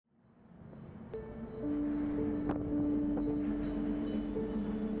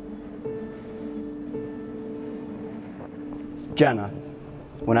Jenna.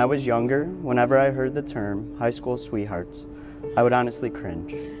 When I was younger, whenever I heard the term high school sweethearts, I would honestly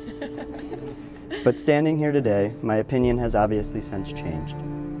cringe. But standing here today, my opinion has obviously since changed.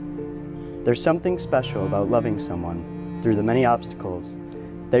 There's something special about loving someone through the many obstacles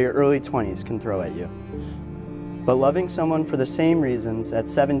that your early 20s can throw at you. But loving someone for the same reasons at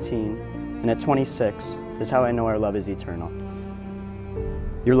 17 and at 26 is how I know our love is eternal.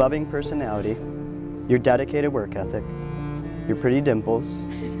 Your loving personality, your dedicated work ethic, your pretty dimples,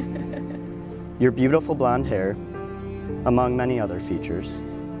 your beautiful blonde hair, among many other features,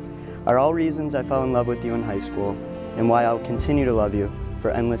 are all reasons I fell in love with you in high school and why I'll continue to love you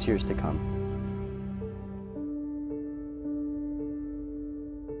for endless years to come.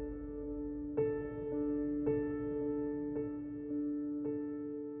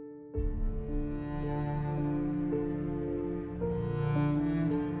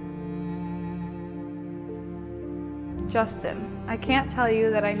 Justin, I can't tell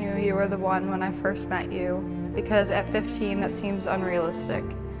you that I knew you were the one when I first met you, because at 15 that seems unrealistic.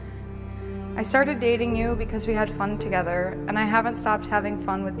 I started dating you because we had fun together, and I haven't stopped having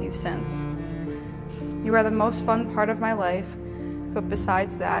fun with you since. You are the most fun part of my life, but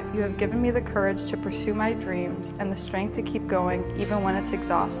besides that, you have given me the courage to pursue my dreams and the strength to keep going even when it's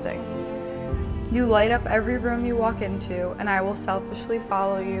exhausting. You light up every room you walk into, and I will selfishly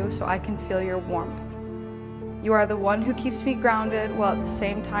follow you so I can feel your warmth. You are the one who keeps me grounded while at the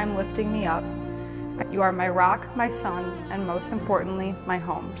same time lifting me up. You are my rock, my sun, and most importantly, my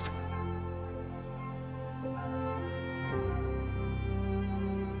home.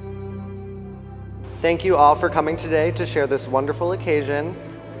 Thank you all for coming today to share this wonderful occasion.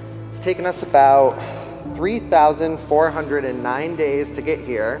 It's taken us about 3,409 days to get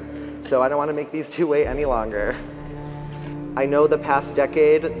here, so I don't want to make these two wait any longer. I know the past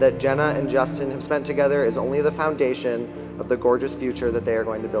decade that Jenna and Justin have spent together is only the foundation of the gorgeous future that they are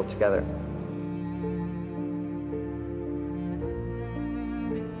going to build together.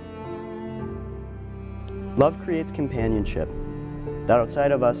 Love creates companionship that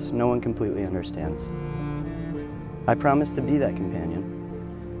outside of us, no one completely understands. I promise to be that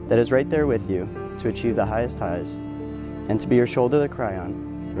companion that is right there with you to achieve the highest highs and to be your shoulder to cry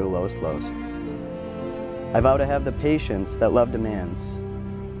on through the lowest lows. I vow to have the patience that love demands,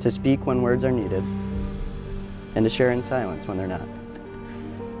 to speak when words are needed, and to share in silence when they're not.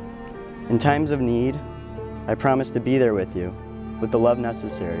 In times of need, I promise to be there with you with the love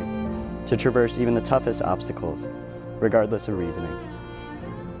necessary to traverse even the toughest obstacles, regardless of reasoning.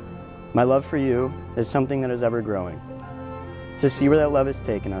 My love for you is something that is ever growing. To see where that love has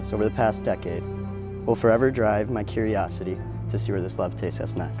taken us over the past decade will forever drive my curiosity to see where this love takes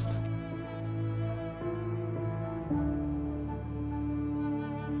us next.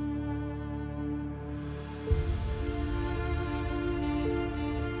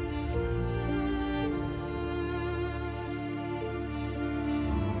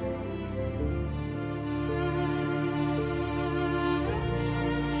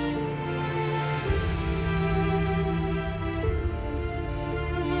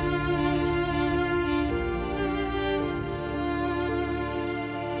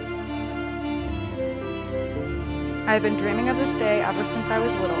 I have been dreaming of this day ever since I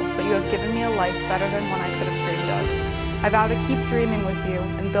was little, but you have given me a life better than one I could have dreamed of. I vow to keep dreaming with you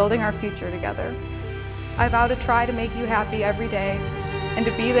and building our future together. I vow to try to make you happy every day and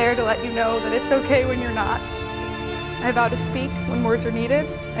to be there to let you know that it's okay when you're not. I vow to speak when words are needed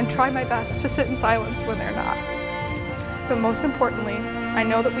and try my best to sit in silence when they're not. But most importantly, I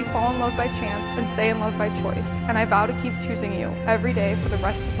know that we fall in love by chance and stay in love by choice, and I vow to keep choosing you every day for the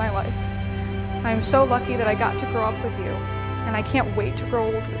rest of my life. I am so lucky that I got to grow up with you, and I can't wait to grow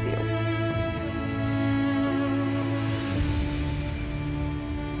old with you.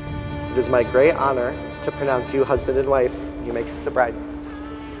 It is my great honor to pronounce you husband and wife. You may kiss the bride.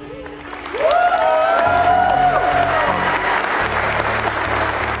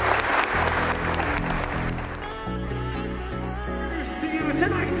 To you,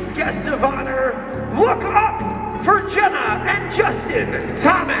 tonight's guests of honor, look up for Jenna and Justin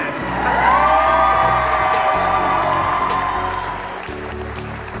Thomas.